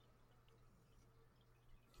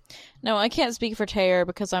 No, I can't speak for Taylor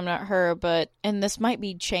because I'm not her, and this might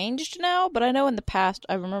be changed now, but I know in the past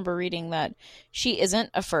I remember reading that she isn't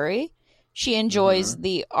a furry. She enjoys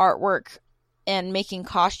the artwork and making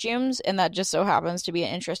costumes, and that just so happens to be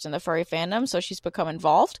an interest in the furry fandom, so she's become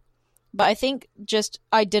involved. But I think just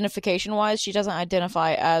identification-wise, she doesn't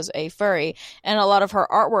identify as a furry, and a lot of her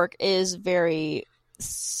artwork is very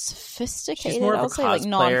sophisticated. She's more of a cosplayer like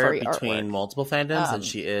non-furry between artwork. multiple fandoms than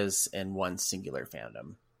she is in one singular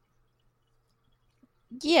fandom.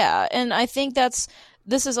 Yeah, and I think this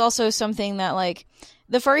is also something that like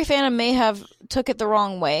the furry fandom may have took it the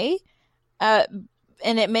wrong way, and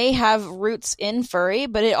it may have roots in furry,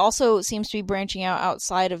 but it also seems to be branching out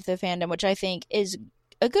outside of the fandom, which I think is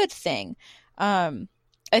a good thing. I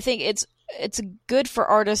think it's good for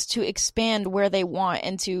artists to expand where they want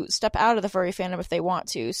and to step out of the furry fandom if they want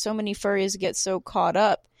to. So many furries get so caught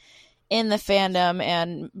up in the fandom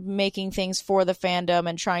and making things for the fandom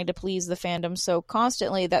and trying to please the fandom so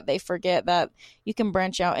constantly that they forget that you can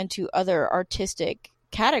branch out into other artistic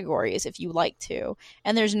categories if you like to.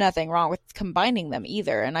 And there's nothing wrong with combining them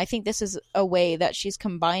either. And I think this is a way that she's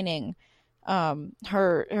combining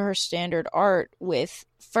her standard art with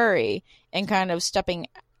furry and kind of stepping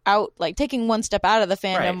out, like taking one step out of the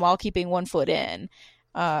fandom while keeping one foot in.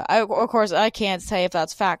 Of course, I can't say if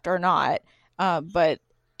that's fact or not, but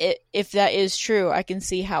if that is true, I can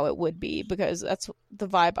see how it would be, because that's the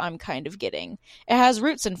vibe I'm kind of getting. It has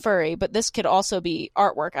roots in furry, but this could also be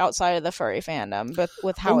artwork outside of the furry fandom, but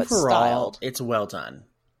with how it's styled. It's well done.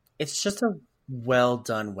 It's just a well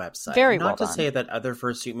done website. Very Not well to done. say that other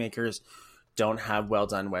fursuit makers don't have well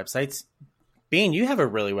done websites. Bean, you have a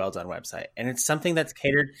really well done website, and it's something that's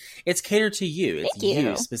catered. It's catered to you. It's Thank you.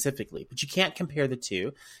 you specifically, but you can't compare the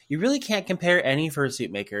two. You really can't compare any fursuit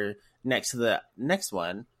maker next to the next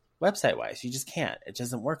one website wise. You just can't. It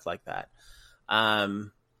doesn't work like that.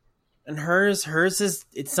 And hers is,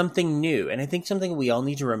 it's something new. And I think something we all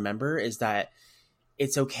need to remember is that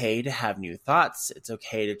it's okay to have new thoughts. It's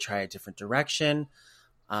okay to try a different direction.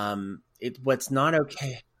 What's not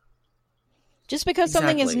okay. Just because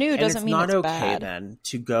something is new doesn't mean it's not okay bad. Then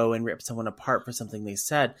to go and rip someone apart for something they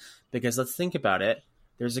said, because let's think about it.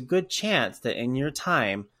 There's a good chance that in your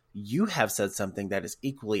time you have said something that is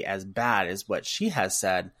equally as bad as what she has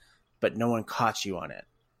said, but no one caught you on it.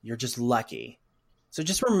 You're just lucky. So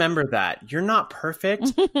just remember that you're not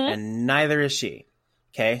perfect and neither is she.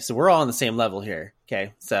 Okay. So we're all on the same level here.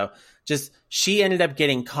 Okay. So just, she ended up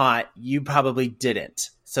getting caught. You probably didn't.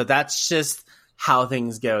 So that's just how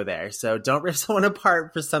things go there. So don't rip someone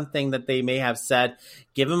apart for something that they may have said.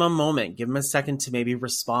 Give them a moment, give them a second to maybe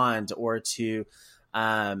respond or to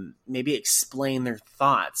maybe explain their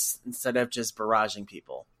thoughts instead of just barraging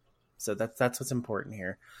people. So that's what's important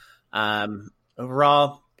here.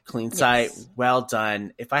 overall, clean site, Yes. well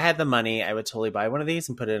done. If I had the money, I would totally buy one of these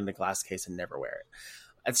and put it in a glass case and never wear it.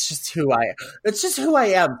 It's just who I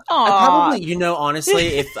am. I probably, you know,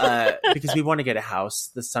 honestly, if because we want to get a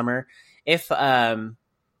house this summer, if I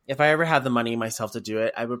ever had the money myself to do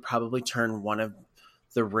it, I would probably turn one of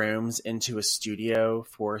the rooms into a studio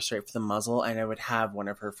for Straight for the Muzzle, and I would have one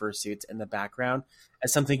of her fursuits in the background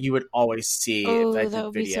as something you would always see if I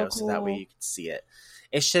did video, so that way you could see it.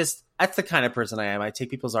 It's just, that's the kind of person I am. I take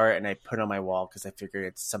people's art and I put it on my wall because I figure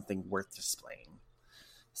it's something worth displaying.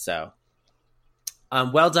 So,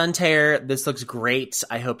 well done, Tear. This looks great.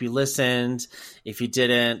 I hope you listened. If you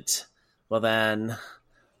didn't, well then,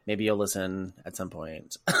 maybe you'll listen at some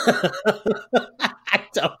point. I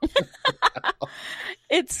don't know.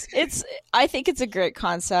 I think it's a great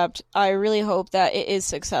concept. I really hope that it is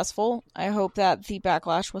successful. I hope that the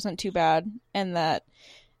backlash wasn't too bad and that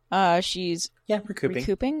she's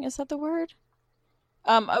recouping. Is that the word?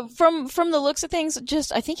 From the looks of things,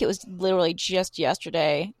 I think it was literally just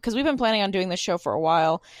yesterday, because we've been planning on doing this show for a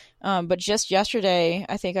while. But just yesterday,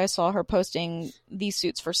 I think I saw her posting these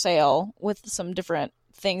suits for sale with some different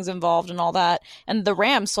things involved and all that, and the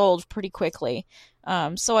Ram sold pretty quickly.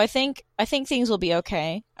 So I think things will be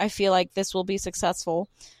okay. I feel like this will be successful.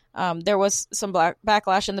 There was some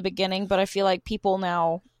backlash in the beginning, but I feel like people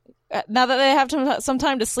now that they have some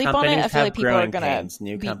time to sleep on it, I feel like people are going to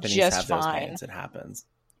new companies just have fine. Those pains. It happens.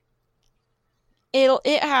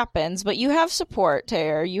 It happens, but you have support,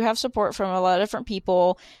 Taylor. You have support from a lot of different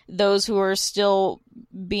people. Those who are still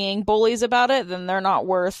being bullies about it, then they're not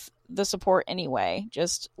worth the support anyway.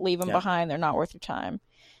 Just leave them behind. They're not worth your time.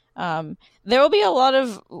 There will be a lot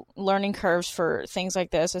of learning curves for things like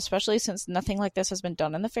this, especially since nothing like this has been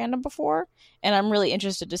done in the fandom before, and I'm really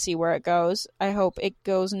interested to see where it goes. I hope it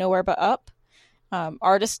goes nowhere but up.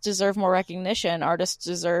 Artists deserve more recognition. Artists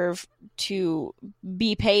deserve to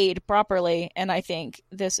be paid properly, and I think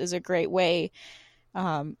this is a great way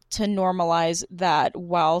to normalize that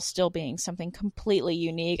while still being something completely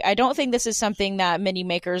unique. I don't think this is something that many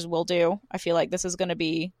makers will do. I feel like this is going to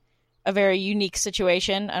be a very unique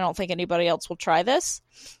situation. I don't think anybody else will try this,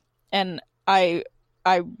 and I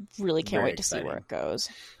really can't wait to see where it goes.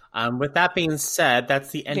 With that being said, that's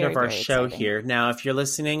the end of our show here. Now, if you're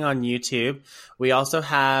listening on YouTube, we also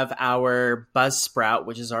have our Buzzsprout,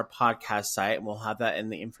 which is our podcast site, and we'll have that in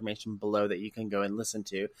the information below that you can go and listen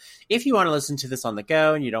to. If you want to listen to this on the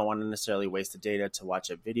go and you don't want to necessarily waste the data to watch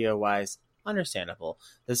it video-wise, understandable.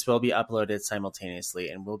 This will be uploaded simultaneously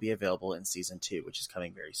and will be available in season 2, which is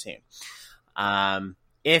coming very soon.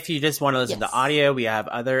 If you just want to listen to audio, we have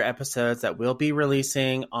other episodes that we'll be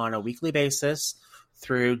releasing on a weekly basis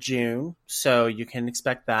through June, so you can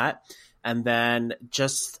expect that. And then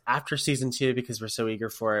just after season 2, because we're so eager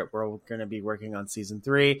for it, we're going to be working on season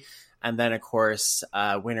 3. And then, of course,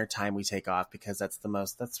 wintertime we take off because that's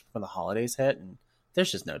when the holidays hit, and there's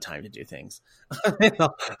just no time to do things.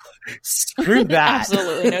 Screw that.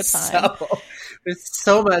 Absolutely no time. So, there's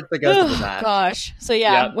so much that goes into that. Gosh. So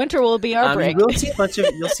winter will be our break. You'll see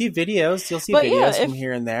videos. You'll see videos from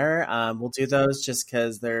here and there. We'll do those just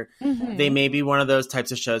because they may be one of those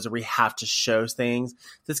types of shows where we have to show things.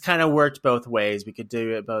 This kind of worked both ways. We could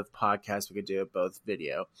do it both podcast. We could do it both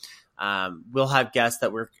video. We'll have guests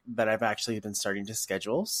that I've actually been starting to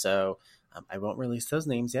schedule. So I won't release those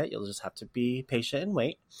names yet. You'll just have to be patient and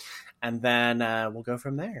wait. And then we'll go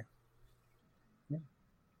from there. Yeah.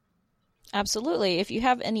 Absolutely. If you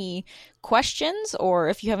have any questions, or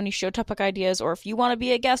if you have any show topic ideas, or if you want to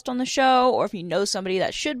be a guest on the show, or if you know somebody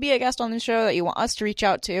that should be a guest on the show that you want us to reach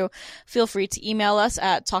out to, feel free to email us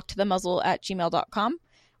at talktothemuzzle@gmail.com.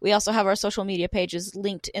 We also have our social media pages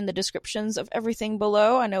linked in the descriptions of everything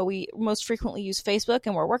below. I know we most frequently use Facebook,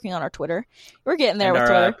 and we're working on our Twitter. We're getting there with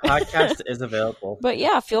Twitter. Podcast is available. But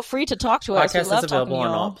yeah, feel free to talk to us. Podcast is available on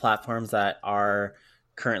all platforms that are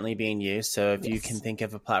currently being used. So if you can think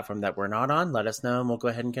of a platform that we're not on, let us know, and we'll go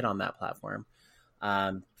ahead and get on that platform.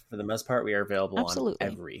 For the most part, we are available on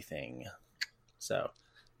everything. So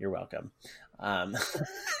you're welcome. And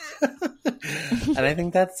I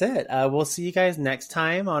think that's it. We'll see you guys next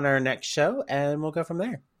time on our next show, and we'll go from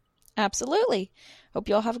there. Absolutely. Hope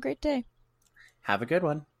you all have a great day. Have a good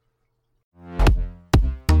one.